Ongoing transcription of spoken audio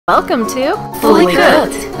Welcome to Fully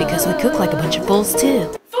Cooked, because we cook like a bunch of bulls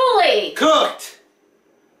too. Fully Cooked!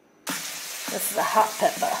 This is a hot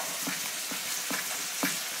pepper.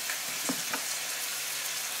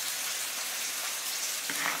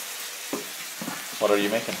 What are you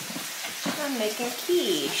making? I'm making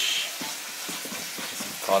quiche.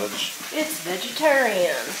 Cottage? It's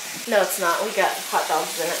vegetarian. No, it's not. We got hot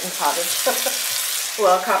dogs in it and cottage.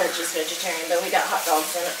 Well, cottage is vegetarian, but we got hot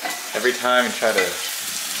dogs in it. Every time you try to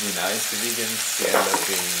be nice to vegans, you end up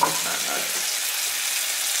being not nice.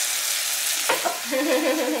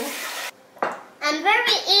 I'm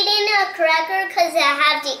very eating a cracker because I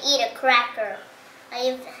have to eat a cracker.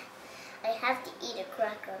 I have to eat a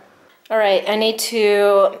cracker. All right, I need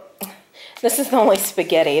to, this is the only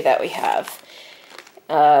spaghetti that we have.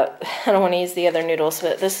 I don't want to use the other noodles,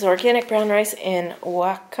 but this is organic brown rice and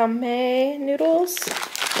wakame noodles.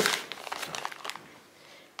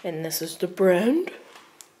 And this is the brand.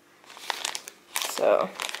 So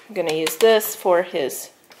I'm going to use this for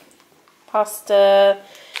his pasta.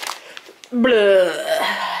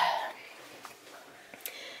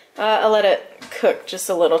 I'll let it cook just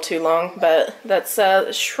a little too long, but that's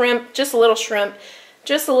shrimp, just a little shrimp,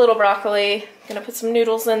 just a little broccoli. I'm going to put some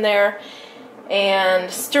noodles in there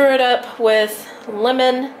and stir it up with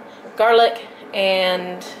lemon, garlic,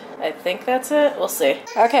 and I think that's it. We'll see.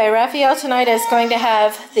 Okay, Raphael tonight is going to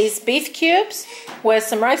have these beef cubes with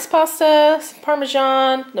some rice pasta, some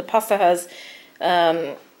Parmesan. The pasta has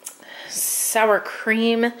sour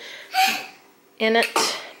cream in it.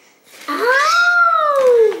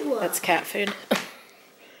 Oh! That's cat food.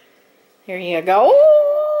 Here you go.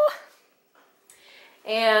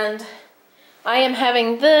 And I am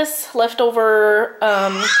having this leftover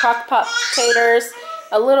crock pot taters,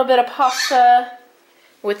 a little bit of pasta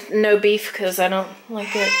with no beef because I don't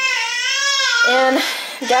like it. And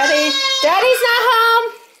Daddy's not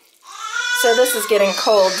home. So this is getting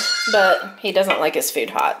cold, but he doesn't like his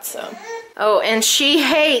food hot, so. Oh, and she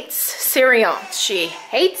hates cereal. She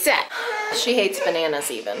hates it. She hates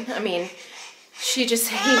bananas even. I mean, she just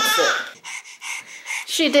hates it.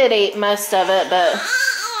 She did eat most of it, but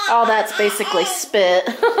all that's basically spit.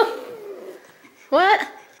 What?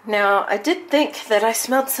 Now, I did think that I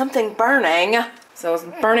smelled something burning. So I was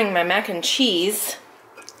burning my mac and cheese.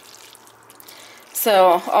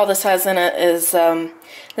 So all this has in it is,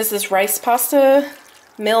 this is rice pasta,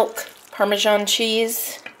 milk, Parmesan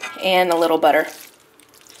cheese, and a little butter.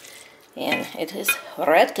 And it is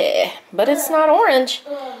ready, but it's not orange.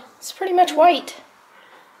 It's pretty much white.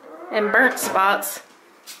 And burnt spots.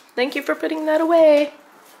 Thank you for putting that away.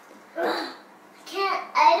 I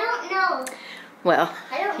don't know. Well,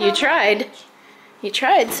 you tried. You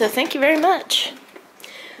tried, so thank you very much.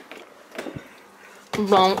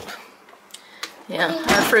 Bump. Yeah,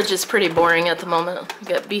 our fridge is pretty boring at the moment. We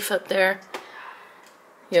got beef up there,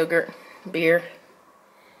 yogurt, beer,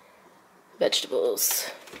 vegetables.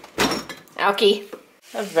 Alky.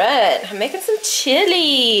 Alright, I'm making some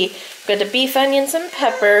chili. Got the beef, onions, and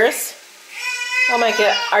peppers. Oh my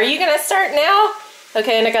god, are you gonna start now?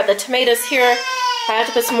 Okay, and I got the tomatoes here. I have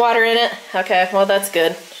to put some water in it. Okay, well that's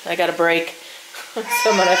good. I got a break. So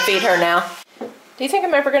I'm gonna feed her now. Do you think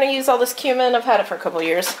I'm ever gonna use all this cumin? I've had it for a couple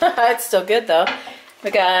years. It's still good though.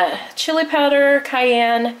 We got chili powder,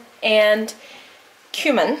 cayenne, and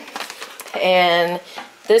cumin. And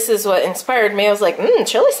this is what inspired me. I was like,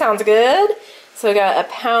 chili sounds good. So I got a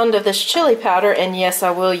pound of this chili powder, and yes,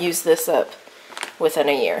 I will use this up within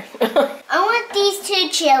a year. I want these two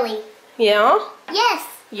chili. Yeah? Yes.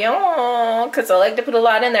 Yeah, because I like to put a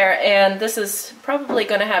lot in there, and this is probably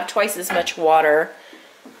going to have twice as much water.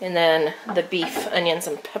 And then the beef, onions,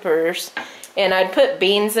 and peppers. And I'd put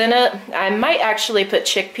beans in it. I might actually put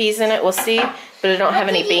chickpeas in it, we'll see, but I don't have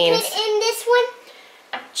any beans. What did you put in this one?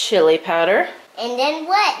 Chili powder. And then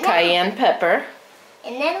what? Cayenne pepper.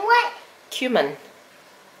 And then what? Cumin.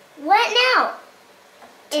 What now?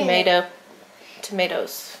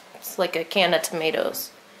 Tomatoes. It's like a can of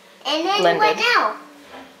tomatoes. And then blended. What now?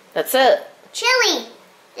 That's it. Chili.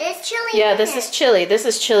 There's chili. Yeah, this is chili. This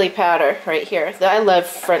is chili powder right here. I love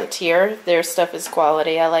Frontier. Their stuff is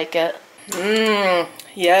quality. I like it.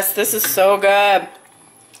 Yes, this is so good.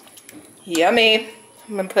 Yummy.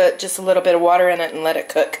 I'm going to put just a little bit of water in it and let it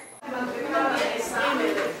cook.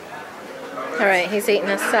 Alright, he's eating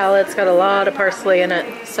a salad. It's got a lot of parsley in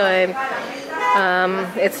it. So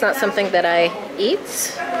it's not something that I eat.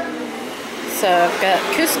 So I've got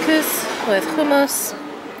couscous with hummus.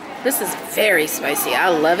 This is very spicy. I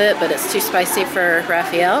love it, but it's too spicy for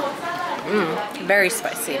Raphael. Very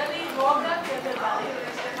spicy.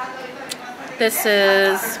 This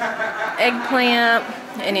is eggplant,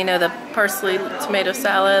 And you know the parsley tomato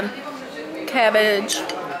salad, cabbage.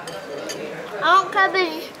 I want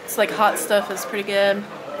cabbage. It's like hot stuff is pretty good.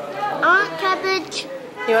 I want cabbage.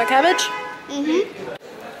 You want cabbage? Mm-hmm.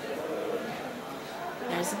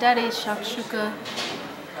 There's Daddy's shakshuka.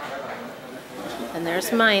 And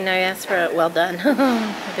there's mine. I asked for it. Well done.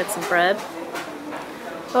 I got some bread.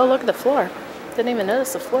 Oh, look at the floor. Didn't even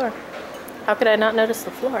notice the floor. How could I not notice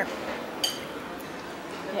the floor?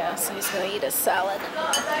 Yeah, so he's going to eat a salad.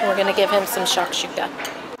 We're going to give him some shakshuka.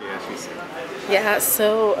 Yeah, she said. Yeah,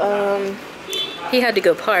 so he had to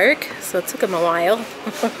go park, so it took him a while.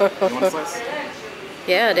 You want a slice?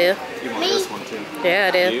 Yeah, I do. You want this one too?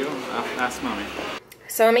 Yeah, I do. You? Ask Mommy.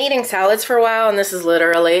 So I'm eating salads for a while, and this is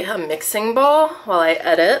literally a mixing bowl while I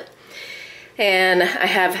edit. And I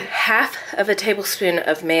have half of a tablespoon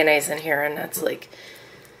of mayonnaise in here, and that's like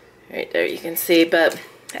right there, you can see. But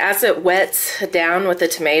as it wets down with the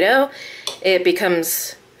tomato, it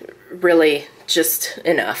becomes really just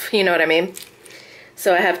enough. You know what I mean?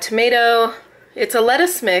 So I have tomato. It's a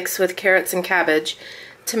lettuce mix with carrots and cabbage.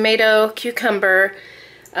 Tomato, cucumber.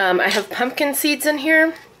 I have pumpkin seeds in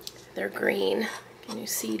here. They're green. Can you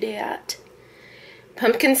see that?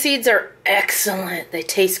 Pumpkin seeds are excellent. They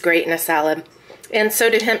taste great in a salad. And so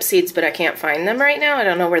do hemp seeds, but I can't find them right now. I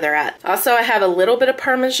don't know where they're at. Also, I have a little bit of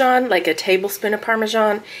Parmesan, like a tablespoon of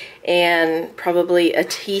Parmesan, and probably a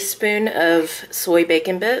teaspoon of soy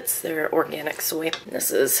bacon bits. They're organic soy.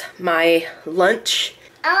 This is my lunch.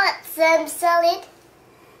 I want some salad.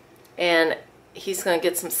 And he's gonna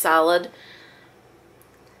get some salad.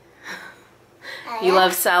 You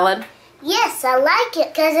love salad? Yes, I like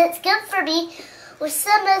it because it's good for me with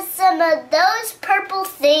some of those purple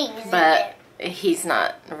things in But there. he's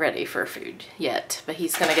not ready for food yet. But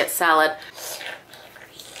he's gonna get salad.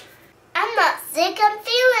 I'm not sick, I'm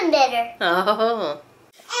feeling better. Oh.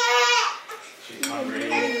 She's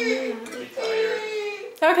hungry. She's tired.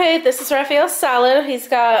 Okay, this is Raphael's salad. He's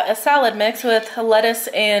got a salad mix with lettuce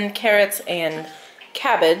and carrots and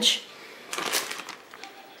cabbage.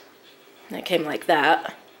 It came like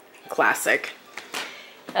that. Classic.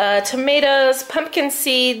 Tomatoes, pumpkin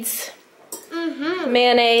seeds,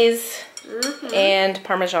 mayonnaise, and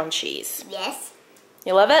Parmesan cheese. Yes.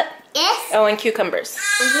 You love it? Yes. Oh, and cucumbers.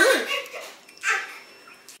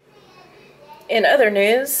 In other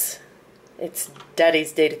news, it's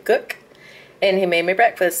Daddy's day to cook, and he made me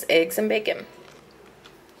breakfast, eggs and bacon,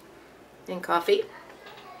 and coffee,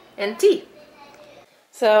 and tea.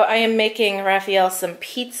 So I am making Raphael some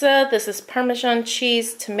pizza. This is Parmesan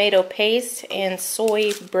cheese, tomato paste, and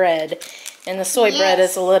soy bread. And the soy bread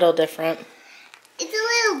is a little different. It's a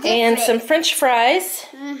little different. And some French fries.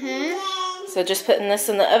 So just putting this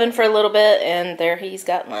in the oven for a little bit, and there he's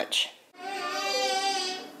got lunch.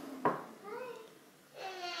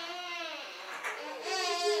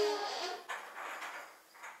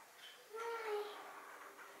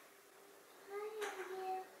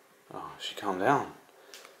 Oh, she calmed down.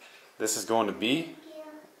 This is going to be,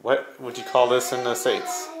 what would you call this in the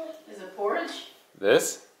States? Is it porridge?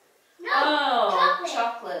 This? Oh,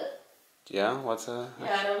 chocolate. Yeah, what's a...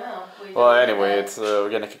 Yeah, I don't know. Well, anyway, it's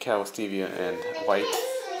organic cacao, stevia, and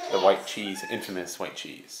the white cheese, infamous white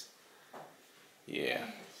cheese. Yeah.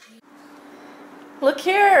 Look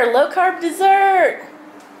here, low carb dessert.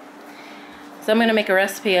 So I'm going to make a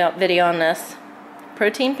recipe video on this.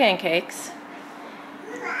 Protein pancakes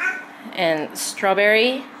and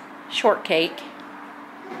strawberry shortcake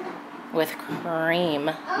with cream.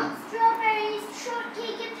 Oh, strawberries,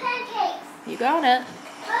 shortcake, and pancakes. You got it.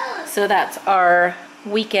 So that's our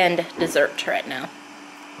weekend dessert right now.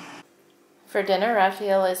 For dinner,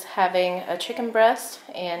 Raphael is having a chicken breast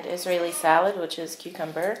and Israeli salad, which is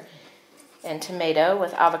cucumber and tomato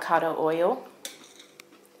with avocado oil.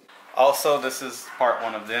 Also, this is part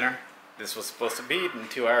one of dinner. This was supposed to be eaten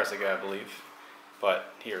 2 hours ago, I believe,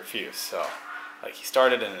 but he refused. So, like, he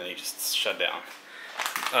started and then he just shut down.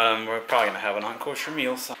 We're probably gonna have a non-kosher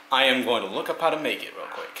meal. So I am going to look up how to make it real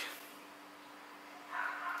quick.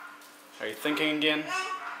 Are you thinking again?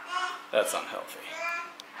 That's unhealthy.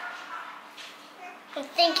 I'm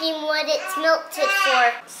thinking what it's melted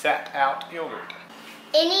for. Sat out yogurt.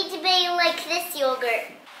 It needs to be like this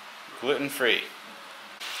yogurt. Gluten-free.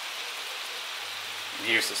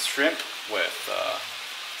 Here's the shrimp with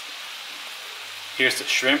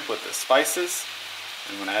the spices.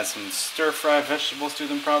 I'm gonna add some stir-fry vegetables to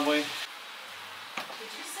them probably. Did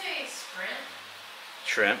you say shrimp?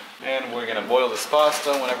 Shrimp. And we're gonna boil this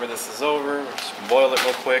pasta whenever this is over. We're just gonna boil it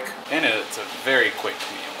real quick. And it's a very quick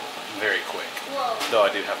meal. Very quick. Whoa. Though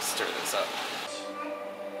I do have to stir this up.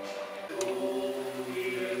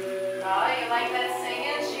 Oh, you like that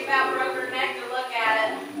singing? She about broke her neck to look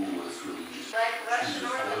had like Russian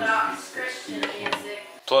Orthodox Christian music.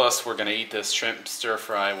 Plus, we're gonna eat this shrimp stir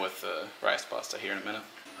fry with rice pasta here in a minute.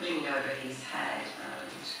 Putting it over his head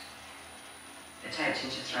and attaching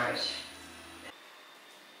to throat.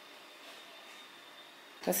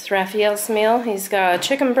 This is Raphael's meal. He's got a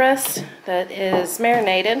chicken breast that is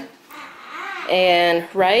marinated and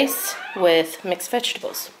rice with mixed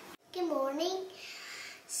vegetables. Good morning.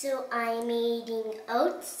 So I'm eating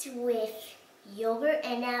oats with yogurt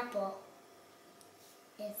and apple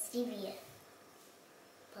and stevia.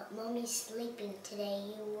 But Mommy's sleeping today.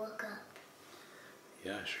 You woke up.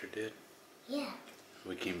 Yeah, I sure did. Yeah.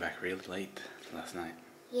 We came back really late last night.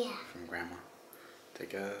 Yeah. From Grandma.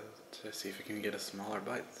 To see if we can get a smaller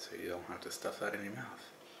bite so you don't have to stuff that in your mouth.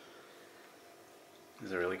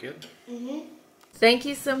 Is it really good? Mm-hmm. Thank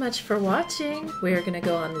you so much for watching. We're going to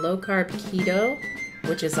go on low-carb keto,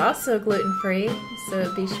 which is also gluten-free,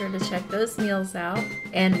 so be sure to check those meals out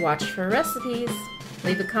and watch for recipes.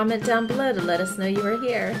 Leave a comment down below to let us know you were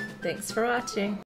here. Thanks for watching.